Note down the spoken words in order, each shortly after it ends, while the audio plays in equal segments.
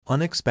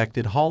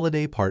Unexpected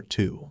Holiday Part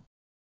 2.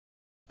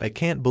 I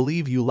can't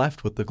believe you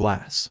left with the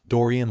glass.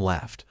 Dorian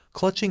laughed,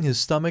 clutching his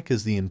stomach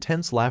as the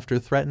intense laughter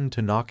threatened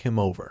to knock him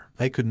over.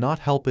 I could not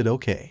help it.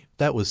 Okay,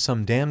 that was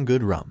some damn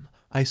good rum,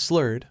 I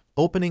slurred,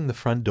 opening the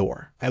front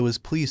door. I was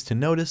pleased to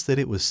notice that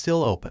it was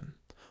still open,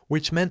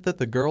 which meant that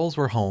the girls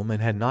were home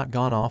and had not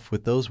gone off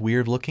with those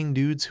weird-looking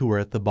dudes who were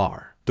at the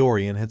bar.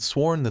 Dorian had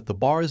sworn that the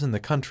bars in the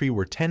country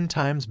were 10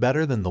 times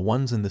better than the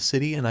ones in the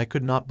city, and I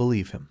could not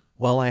believe him.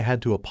 Well, I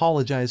had to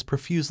apologize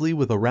profusely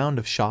with a round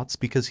of shots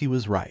because he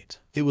was right.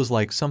 It was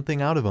like something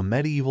out of a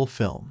medieval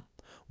film,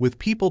 with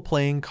people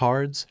playing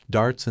cards,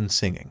 darts, and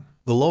singing.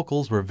 The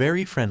locals were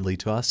very friendly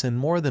to us and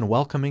more than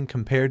welcoming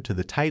compared to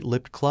the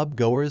tight-lipped club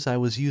goers I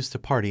was used to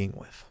partying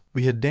with.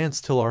 We had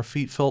danced till our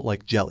feet felt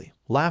like jelly,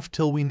 laughed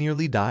till we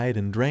nearly died,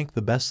 and drank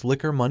the best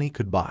liquor money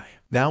could buy.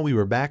 Now we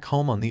were back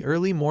home on the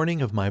early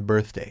morning of my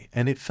birthday,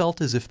 and it felt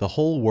as if the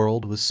whole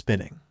world was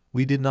spinning.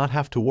 We did not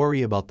have to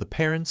worry about the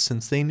parents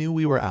since they knew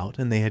we were out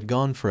and they had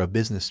gone for a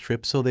business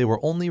trip, so they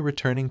were only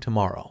returning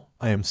tomorrow.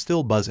 I am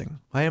still buzzing.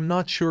 I am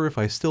not sure if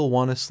I still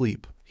want to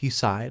sleep, he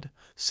sighed,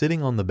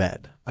 sitting on the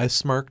bed. I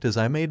smirked as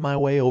I made my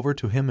way over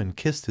to him and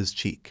kissed his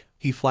cheek.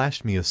 He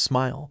flashed me a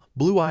smile,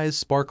 blue eyes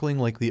sparkling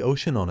like the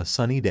ocean on a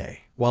sunny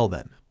day. Well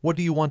then, what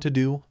do you want to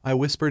do? I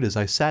whispered as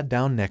I sat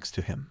down next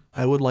to him.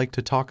 I would like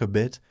to talk a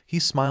bit. He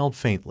smiled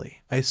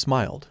faintly. I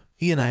smiled.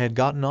 He and I had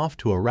gotten off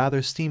to a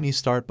rather steamy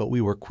start, but we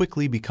were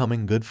quickly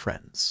becoming good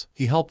friends.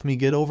 He helped me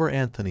get over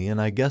Anthony,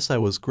 and I guess I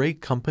was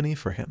great company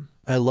for him.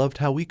 I loved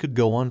how we could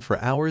go on for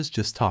hours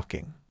just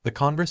talking. The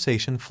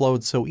conversation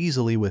flowed so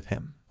easily with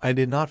him. I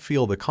did not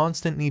feel the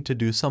constant need to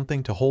do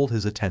something to hold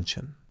his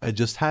attention. I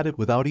just had it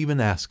without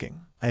even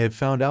asking. I had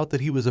found out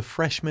that he was a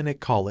freshman at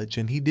college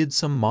and he did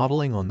some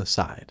modeling on the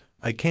side.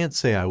 I can't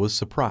say I was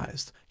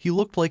surprised. He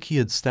looked like he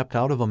had stepped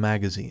out of a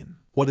magazine.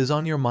 What is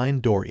on your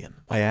mind, Dorian?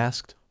 I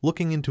asked,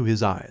 looking into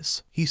his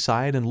eyes. He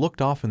sighed and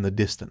looked off in the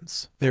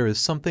distance. There is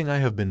something I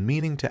have been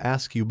meaning to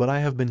ask you, but I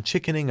have been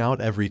chickening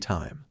out every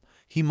time,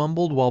 he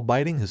mumbled while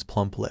biting his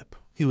plump lip.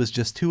 He was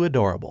just too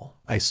adorable.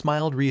 I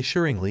smiled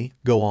reassuringly.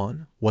 Go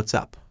on, what's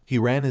up? He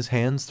ran his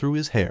hands through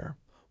his hair.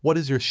 What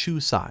is your shoe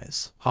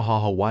size? Ha ha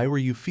ha, why were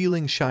you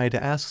feeling shy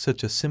to ask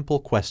such a simple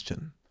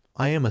question?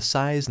 I am a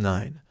size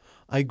 9.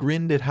 I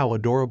grinned at how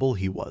adorable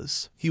he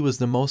was. He was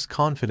the most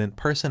confident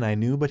person I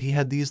knew, but he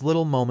had these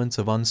little moments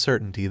of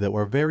uncertainty that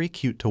were very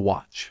cute to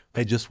watch.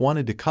 I just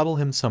wanted to cuddle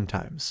him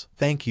sometimes.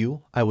 Thank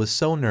you. I was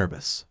so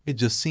nervous. It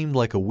just seemed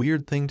like a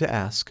weird thing to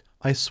ask.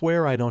 I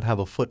swear I don't have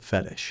a foot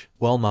fetish.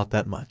 Well, not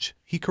that much,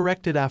 he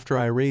corrected after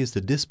I raised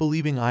a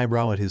disbelieving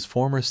eyebrow at his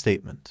former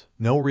statement.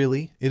 No,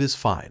 really, it is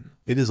fine.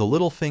 It is a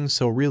little thing,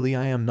 so really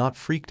I am not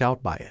freaked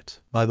out by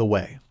it. By the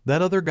way,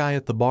 that other guy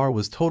at the bar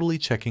was totally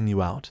checking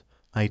you out,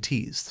 I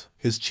teased.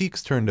 His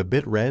cheeks turned a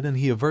bit red and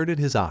he averted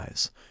his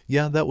eyes.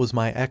 Yeah, that was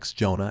my ex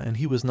Jonah, and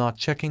he was not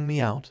checking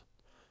me out.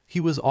 He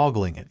was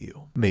ogling at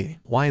you. Me?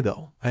 Why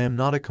though? I am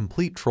not a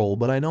complete troll,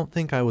 but I don't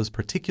think I was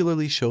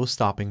particularly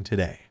show-stopping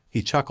today.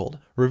 He chuckled,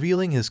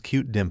 revealing his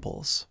cute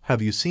dimples.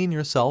 Have you seen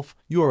yourself?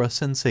 You are a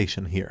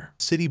sensation here.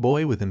 City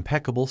boy with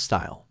impeccable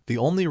style. The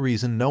only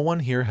reason no one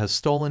here has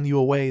stolen you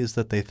away is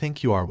that they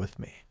think you are with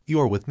me. You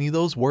are with me,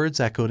 those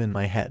words echoed in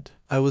my head.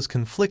 I was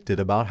conflicted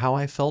about how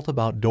I felt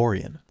about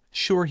Dorian.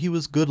 Sure, he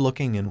was good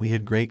looking and we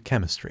had great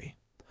chemistry,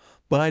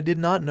 but I did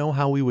not know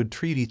how we would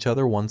treat each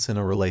other once in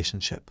a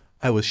relationship.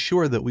 I was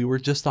sure that we were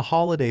just a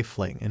holiday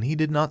fling and he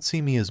did not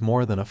see me as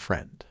more than a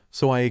friend.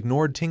 So I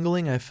ignored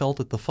tingling I felt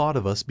at the thought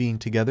of us being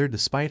together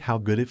despite how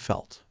good it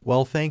felt.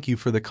 Well, thank you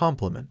for the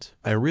compliment.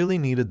 I really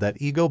needed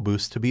that ego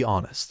boost, to be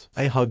honest.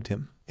 I hugged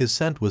him. His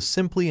scent was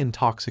simply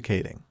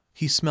intoxicating.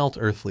 He smelt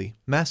earthly,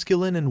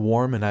 masculine and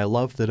warm, and I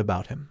loved that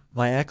about him.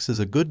 My ex is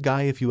a good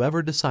guy if you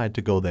ever decide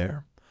to go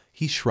there.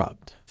 He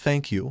shrugged.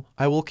 Thank you,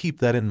 I will keep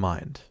that in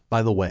mind.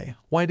 By the way,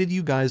 why did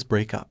you guys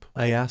break up?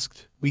 I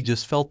asked. We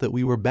just felt that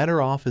we were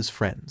better off as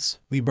friends.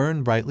 We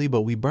burned brightly,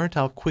 but we burnt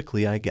out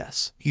quickly, I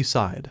guess. He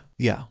sighed.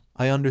 Yeah,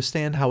 I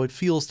understand how it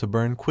feels to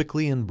burn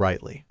quickly and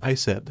brightly, I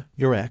said.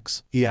 Your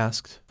ex? He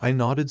asked. I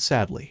nodded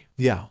sadly.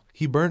 Yeah,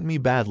 he burnt me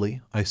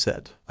badly, I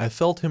said. I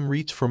felt him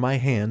reach for my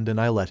hand and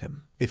I let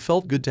him. It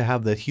felt good to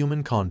have that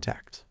human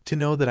contact, to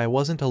know that I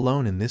wasn't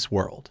alone in this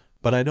world.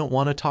 But I don't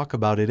want to talk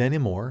about it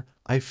anymore.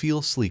 I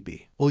feel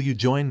sleepy. Will you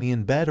join me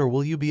in bed or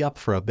will you be up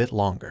for a bit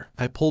longer?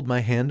 I pulled my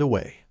hand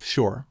away.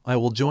 Sure, I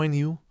will join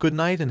you. Good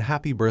night and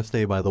happy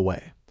birthday, by the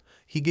way.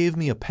 He gave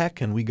me a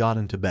peck and we got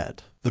into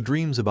bed. The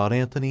dreams about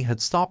Anthony had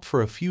stopped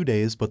for a few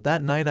days, but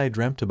that night I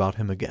dreamt about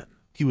him again.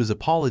 He was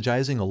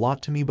apologizing a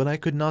lot to me, but I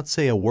could not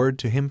say a word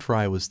to him for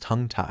I was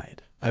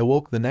tongue-tied. I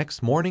woke the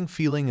next morning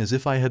feeling as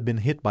if I had been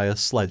hit by a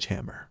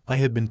sledgehammer. I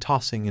had been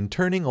tossing and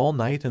turning all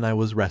night and I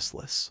was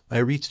restless. I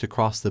reached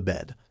across the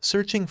bed,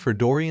 searching for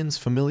Dorian's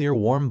familiar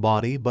warm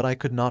body, but I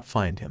could not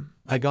find him.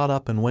 I got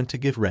up and went to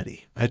get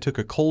ready. I took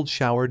a cold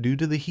shower due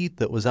to the heat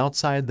that was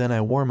outside, then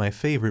I wore my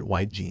favorite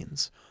white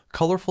jeans,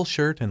 colorful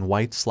shirt and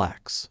white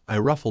slacks. I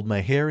ruffled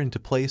my hair into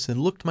place and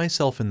looked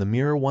myself in the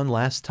mirror one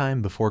last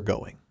time before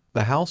going.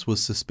 The house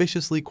was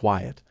suspiciously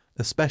quiet,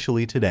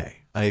 especially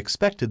today. I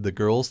expected the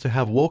girls to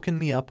have woken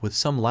me up with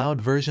some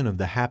loud version of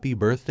the happy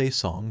birthday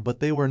song, but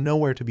they were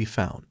nowhere to be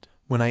found.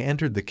 When I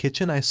entered the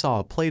kitchen, I saw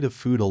a plate of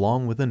food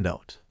along with a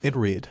note. It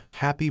read,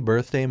 "Happy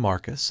birthday,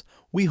 Marcus.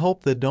 We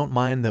hope that don't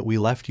mind that we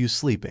left you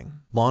sleeping.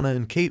 Lana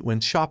and Kate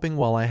went shopping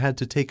while I had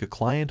to take a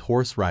client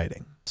horse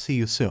riding. See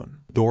you soon.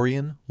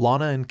 Dorian,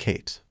 Lana and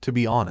Kate." To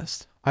be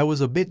honest, I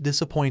was a bit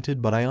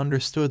disappointed, but I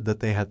understood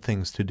that they had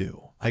things to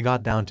do. I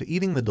got down to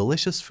eating the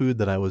delicious food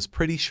that I was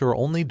pretty sure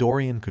only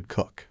Dorian could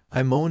cook.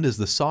 I moaned as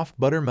the soft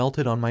butter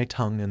melted on my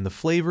tongue and the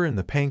flavor in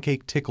the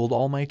pancake tickled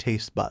all my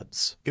taste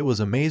buds. It was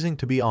amazing,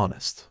 to be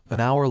honest. An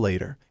hour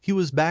later, he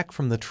was back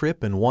from the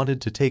trip and wanted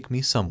to take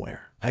me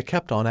somewhere. I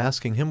kept on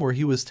asking him where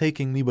he was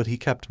taking me, but he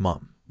kept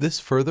mum. This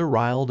further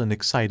riled and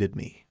excited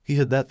me. He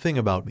had that thing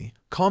about me,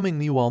 calming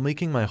me while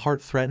making my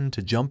heart threaten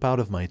to jump out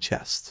of my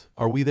chest.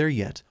 Are we there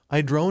yet?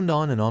 I droned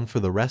on and on for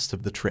the rest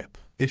of the trip.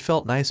 It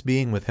felt nice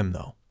being with him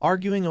though,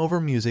 arguing over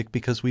music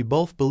because we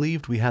both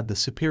believed we had the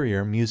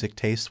superior music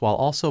taste, while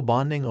also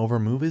bonding over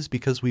movies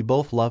because we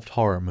both loved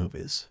horror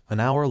movies. An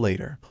hour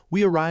later,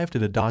 we arrived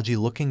at a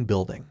dodgy-looking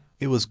building.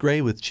 It was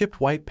gray with chipped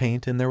white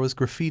paint and there was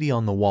graffiti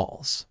on the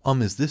walls.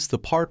 Is this the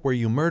part where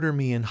you murder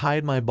me and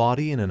hide my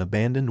body in an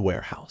abandoned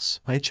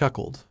warehouse?" I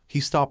chuckled. He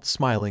stopped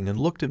smiling and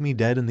looked at me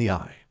dead in the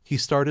eye. He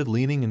started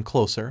leaning in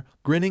closer,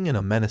 grinning in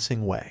a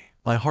menacing way.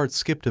 My heart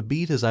skipped a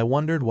beat as I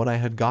wondered what I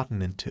had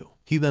gotten into.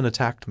 He then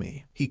attacked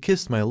me. He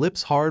kissed my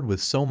lips hard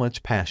with so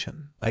much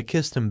passion. I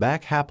kissed him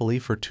back happily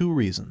for two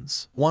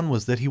reasons. One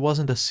was that he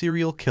wasn't a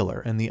serial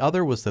killer, and the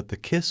other was that the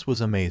kiss was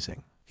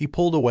amazing. He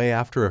pulled away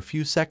after a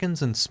few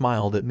seconds and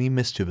smiled at me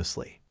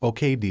mischievously.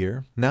 "Okay,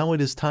 dear, now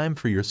it is time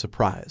for your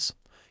surprise,"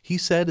 he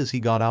said as he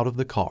got out of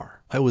the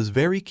car. I was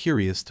very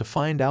curious to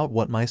find out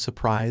what my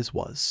surprise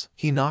was.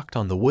 He knocked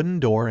on the wooden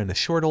door and a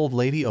short old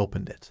lady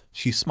opened it.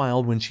 She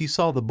smiled when she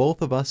saw the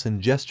both of us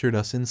and gestured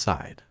us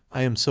inside.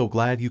 "I am so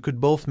glad you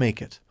could both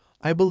make it.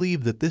 I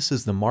believe that this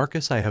is the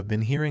Marcus I have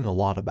been hearing a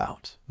lot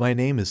about. My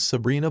name is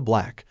Sabrina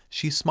Black."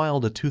 She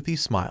smiled a toothy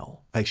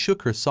smile. I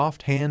shook her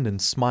soft hand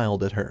and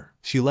smiled at her.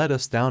 She led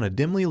us down a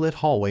dimly lit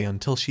hallway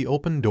until she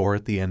opened door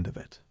at the end of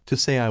it. To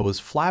say I was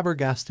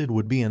flabbergasted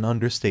would be an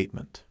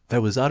understatement. I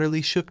was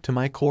utterly shook to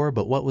my core,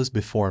 but what was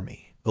before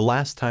me? The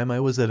last time I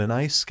was at an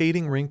ice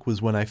skating rink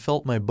was when I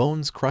felt my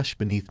bones crush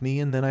beneath me,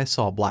 and then I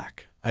saw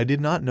black. I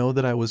did not know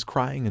that I was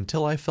crying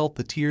until I felt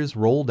the tears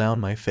roll down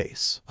my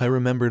face. I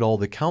remembered all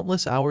the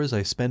countless hours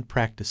I spent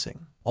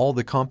practicing, all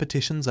the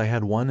competitions I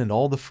had won, and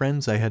all the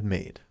friends I had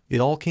made.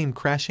 It all came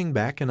crashing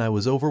back and I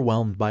was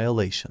overwhelmed by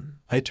elation.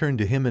 I turned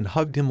to him and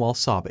hugged him while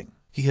sobbing.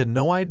 He had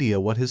no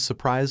idea what his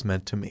surprise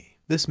meant to me.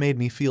 This made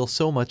me feel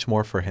so much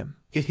more for him.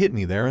 It hit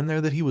me there and there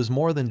that he was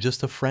more than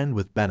just a friend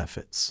with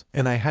benefits,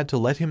 and I had to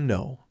let him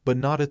know, but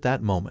not at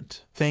that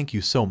moment. "Thank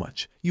you so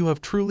much. You have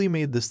truly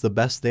made this the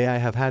best day I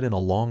have had in a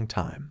long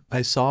time,"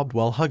 I sobbed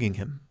while hugging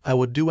him. "I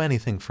would do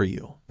anything for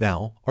you.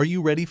 Now, are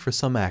you ready for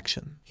some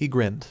action?" He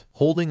grinned,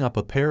 holding up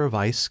a pair of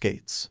ice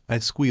skates. I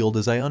squealed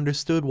as I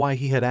understood why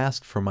he had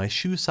asked for my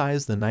shoe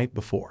size the night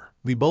before.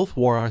 We both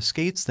wore our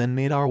skates, then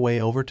made our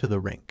way over to the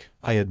rink.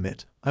 I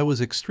admit, I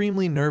was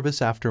extremely nervous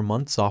after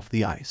months off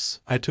the ice.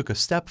 I took a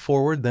step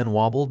forward, then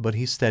wobbled, but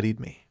he steadied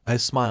me. I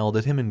smiled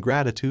at him in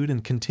gratitude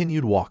and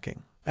continued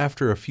walking.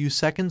 After a few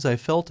seconds, I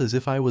felt as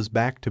if I was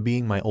back to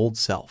being my old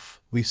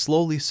self. We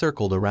slowly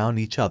circled around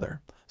each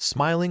other,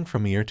 smiling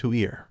from ear to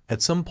ear.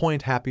 At some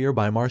point, Happier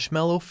by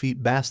Marshmallow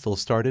Feet Bastille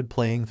started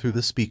playing through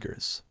the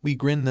speakers. We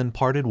grinned, then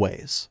parted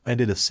ways. I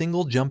did a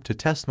single jump to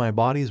test my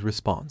body's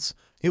response.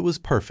 It was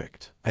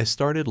perfect. I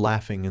started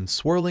laughing and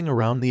swirling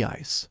around the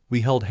ice.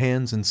 We held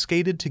hands and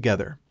skated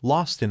together,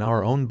 lost in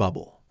our own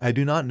bubble. I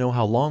do not know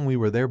how long we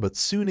were there, but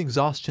soon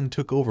exhaustion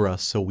took over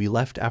us, so we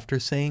left after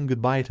saying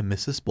goodbye to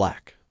Mrs.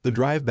 Black. The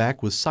drive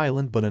back was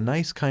silent, but a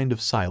nice kind of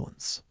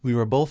silence. We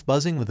were both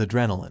buzzing with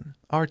adrenaline.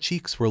 Our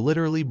cheeks were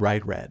literally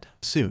bright red.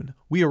 Soon,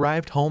 we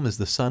arrived home as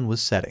the sun was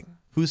setting.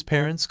 Whose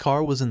parents'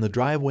 car was in the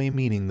driveway,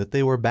 meaning that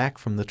they were back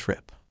from the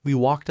trip. We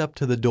walked up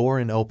to the door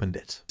and opened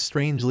it.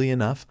 Strangely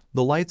enough,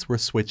 the lights were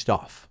switched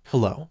off.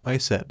 "Hello," I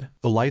said.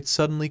 The lights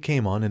suddenly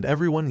came on and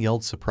everyone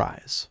yelled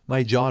surprise.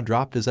 My jaw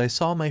dropped as I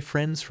saw my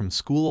friends from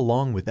school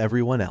along with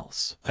everyone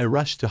else. I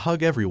rushed to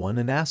hug everyone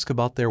and ask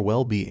about their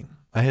well-being.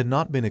 I had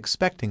not been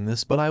expecting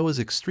this, but I was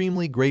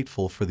extremely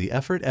grateful for the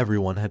effort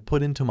everyone had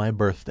put into my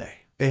birthday.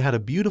 They had a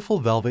beautiful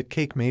velvet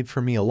cake made for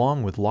me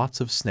along with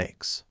lots of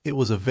snakes. It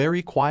was a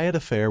very quiet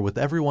affair with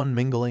everyone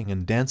mingling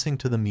and dancing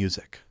to the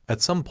music.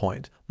 At some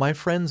point, my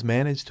friends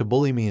managed to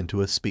bully me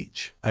into a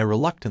speech. I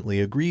reluctantly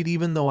agreed,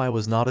 even though I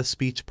was not a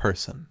speech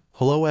person.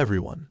 "Hello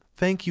everyone.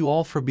 Thank you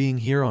all for being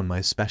here on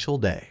my special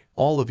day.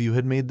 All of you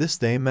had made this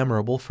day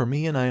memorable for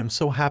me, and I am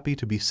so happy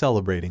to be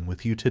celebrating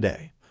with you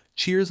today.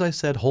 Cheers," I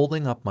said,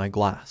 holding up my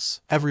glass.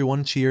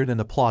 Everyone cheered and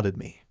applauded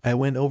me. I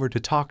went over to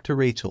talk to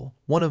Rachel,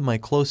 one of my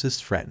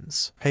closest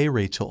friends. "Hey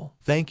Rachel,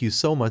 thank you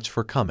so much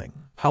for coming.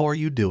 How are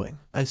you doing?"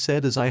 I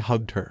said as I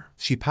hugged her.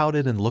 She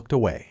pouted and looked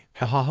away.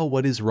 Hahaha,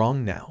 what is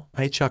wrong now?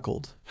 I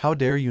chuckled. How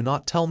dare you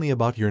not tell me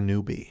about your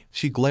newbie?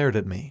 She glared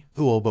at me.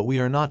 Oh, but we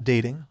are not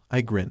dating?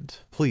 I grinned.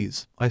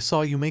 Please, I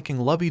saw you making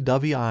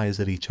lovey-dovey eyes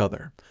at each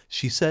other,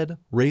 she said,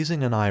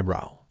 raising an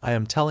eyebrow. I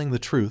am telling the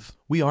truth,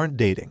 we aren't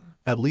dating.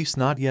 At least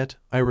not yet,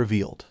 I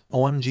revealed.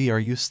 OMG, are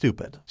you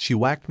stupid? She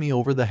whacked me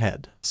over the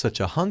head. Such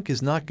a hunk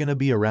is not gonna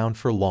be around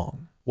for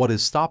long. What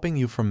is stopping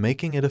you from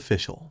making it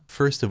official?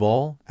 First of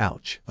all,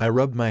 ouch. I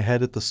rubbed my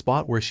head at the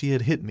spot where she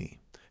had hit me.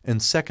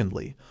 And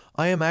secondly,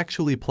 I am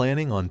actually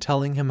planning on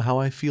telling him how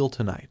I feel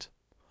tonight.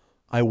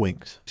 I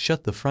winked.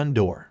 Shut the front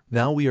door.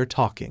 Now we are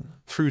talking.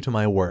 True to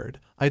my word,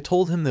 I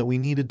told him that we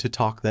needed to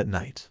talk that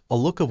night. A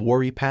look of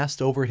worry passed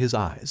over his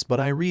eyes, but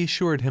I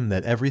reassured him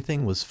that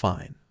everything was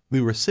fine. We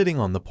were sitting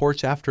on the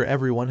porch after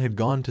everyone had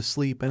gone to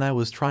sleep, and I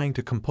was trying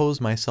to compose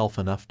myself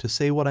enough to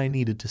say what I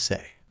needed to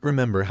say.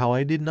 Remember how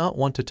I did not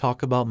want to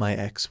talk about my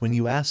ex when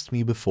you asked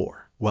me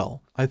before?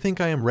 Well, I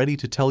think I am ready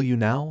to tell you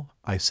now,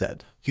 I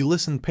said. He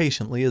listened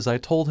patiently as I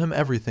told him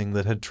everything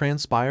that had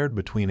transpired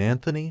between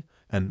Anthony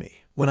and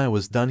me. When I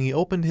was done, he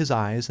opened his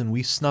eyes and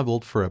we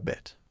snuggled for a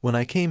bit. When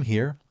I came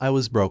here, I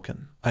was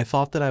broken. I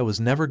thought that I was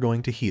never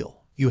going to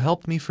heal. You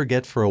helped me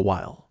forget for a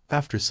while.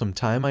 After some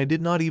time, I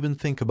did not even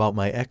think about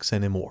my ex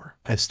anymore.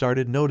 I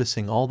started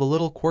noticing all the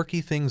little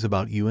quirky things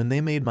about you, and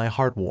they made my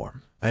heart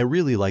warm. I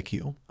really like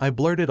you. I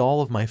blurted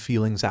all of my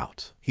feelings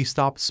out. He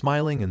stopped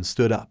smiling and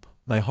stood up.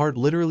 My heart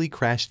literally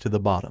crashed to the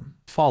bottom.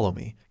 Follow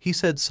me, he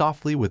said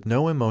softly with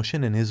no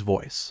emotion in his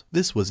voice.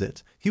 This was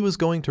it. He was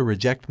going to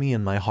reject me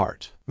and my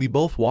heart. We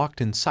both walked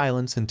in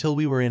silence until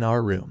we were in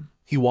our room.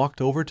 He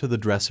walked over to the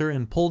dresser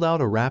and pulled out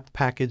a wrapped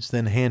package,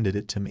 then handed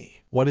it to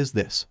me. What is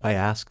this? I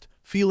asked,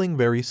 feeling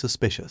very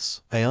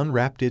suspicious. I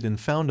unwrapped it and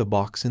found a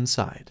box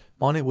inside.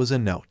 On it was a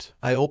note.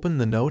 I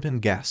opened the note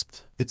and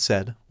gasped. It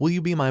said, "Will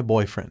you be my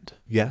boyfriend?"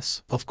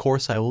 Yes, of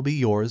course I will be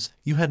yours.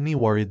 You had me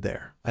worried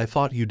there. I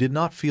thought you did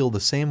not feel the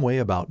same way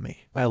about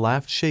me. I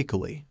laughed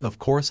shakily. Of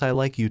course I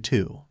like you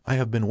too. I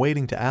have been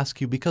waiting to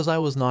ask you because I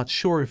was not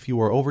sure if you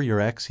were over your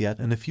ex yet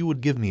and if you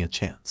would give me a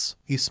chance.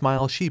 He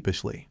smiled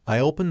sheepishly. I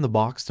opened the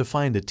box to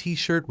find a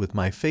t-shirt with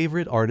my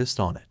favorite artist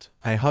on it.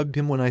 I hugged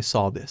him when I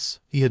saw this.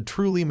 He had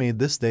truly made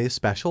this day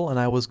special, and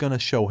I was gonna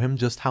show him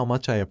just how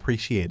much I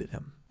appreciated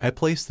him. I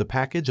placed the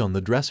package on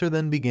the dresser,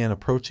 then began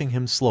approaching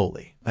him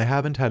slowly. I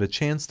haven't had a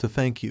chance to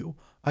thank you.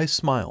 I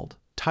smiled,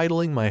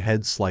 titling my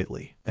head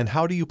slightly. And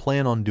how do you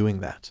plan on doing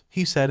that?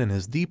 He said in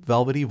his deep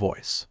velvety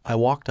voice. I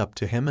walked up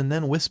to him and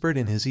then whispered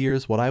in his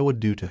ears what I would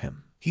do to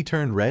him. He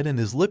turned red and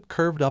his lip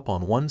curved up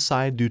on one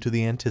side due to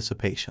the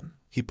anticipation.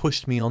 He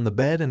pushed me on the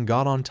bed and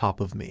got on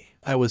top of me.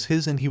 I was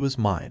his and he was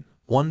mine.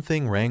 One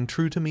thing rang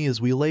true to me as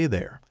we lay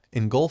there,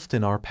 engulfed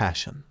in our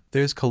passion.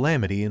 There's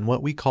calamity in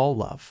what we call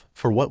love,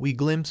 for what we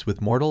glimpse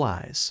with mortal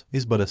eyes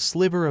is but a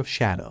sliver of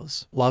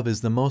shadows. Love is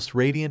the most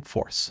radiant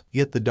force,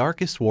 yet the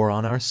darkest war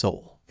on our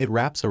soul. It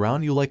wraps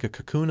around you like a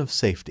cocoon of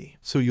safety,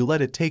 so you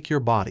let it take your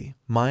body,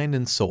 mind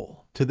and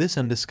soul to this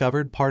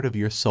undiscovered part of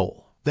your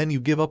soul. Then you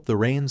give up the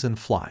reins and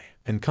fly,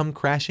 and come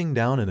crashing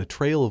down in a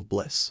trail of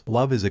bliss.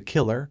 Love is a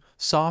killer,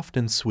 soft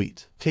and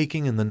sweet,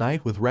 taking in the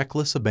night with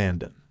reckless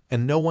abandon.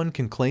 And no one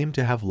can claim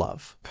to have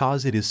love,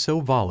 cause it is so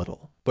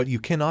volatile, but you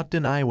cannot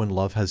deny when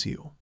love has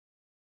you.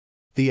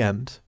 The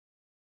end.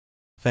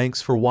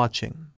 Thanks for watching.